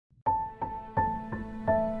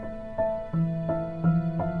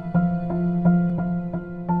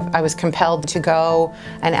I was compelled to go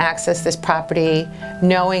and access this property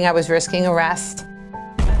knowing I was risking arrest.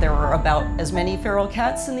 There are about as many feral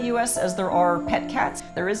cats in the U.S. as there are pet cats.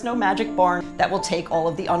 There is no magic barn that will take all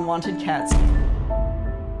of the unwanted cats.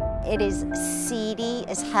 It is seedy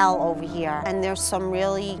as hell over here, and there's some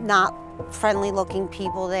really not friendly looking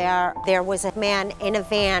people there. There was a man in a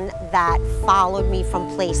van that followed me from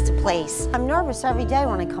place to place. I'm nervous every day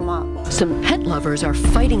when I come up. Some pet lovers are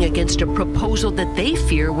fighting against a proposal that they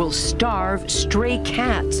fear will starve stray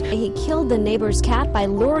cats. He killed the neighbor's cat by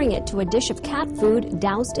luring it to a dish of cat food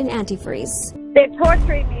doused in antifreeze. They're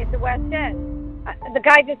torturing me at the West End. The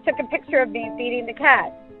guy just took a picture of me feeding the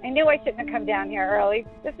cat. I knew I shouldn't have come down here early.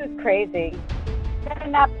 This is crazy. Better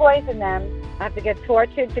not poison them. I have to get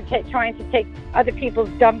tortured for trying to take other people's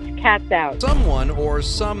dumped cats out. Someone or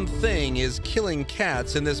something is killing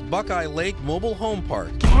cats in this Buckeye Lake mobile home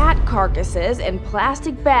park. Cat carcasses and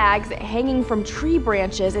plastic bags hanging from tree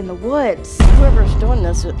branches in the woods. Whoever's doing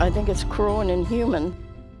this, I think it's cruel and inhuman.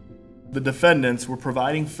 The defendants were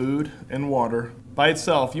providing food and water. By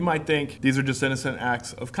itself, you might think these are just innocent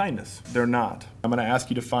acts of kindness. They're not. I'm going to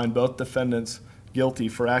ask you to find both defendants guilty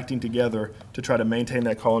for acting together to try to maintain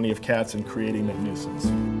that colony of cats and creating that nuisance.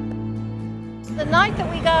 The night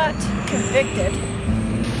that we got convicted,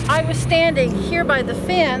 I was standing here by the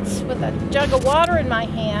fence with a jug of water in my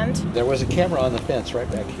hand. There was a camera on the fence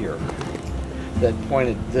right back here that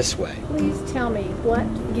pointed this way. Please tell me what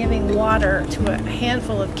giving water to a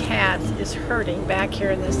handful of cats is hurting back here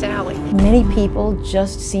in this alley. Many people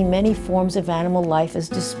just see many forms of animal life as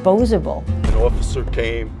disposable. An officer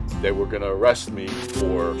came, they were going to arrest me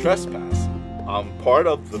for trespass. I'm part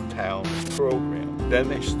of the town program. Then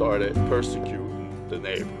they started persecuting the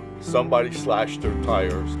neighbor. Somebody slashed their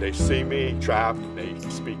tires. They see me trapped, they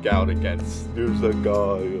speak out against, there's a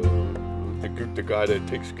guy, the guy that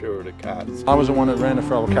takes care of the cats. I was the one that ran the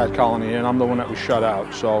feral cat colony, and I'm the one that was shut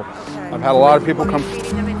out. So I've had a lot of people come.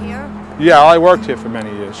 Feeding them in here? Yeah, I worked here for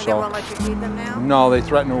many years. They won't let you feed them now? No, they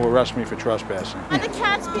threatened to arrest me for trespassing. Are the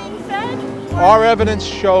cats being fed? Our evidence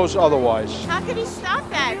shows otherwise. How can he stop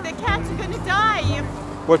that? The cats are going to die.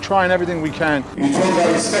 We're trying everything we can. You talk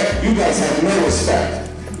about respect. You guys have no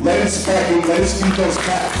respect. Let us fight. Let us feed those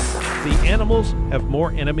cats. The animals have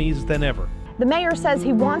more enemies than ever. The mayor says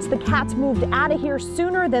he wants the cats moved out of here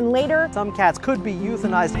sooner than later. Some cats could be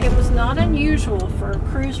euthanized. It was not unusual for a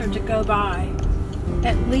cruiser to go by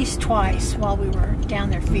at least twice while we were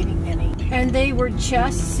down there feeding Minnie. And they were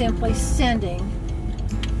just simply sending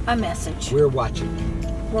a message. We're watching.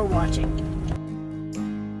 We're watching.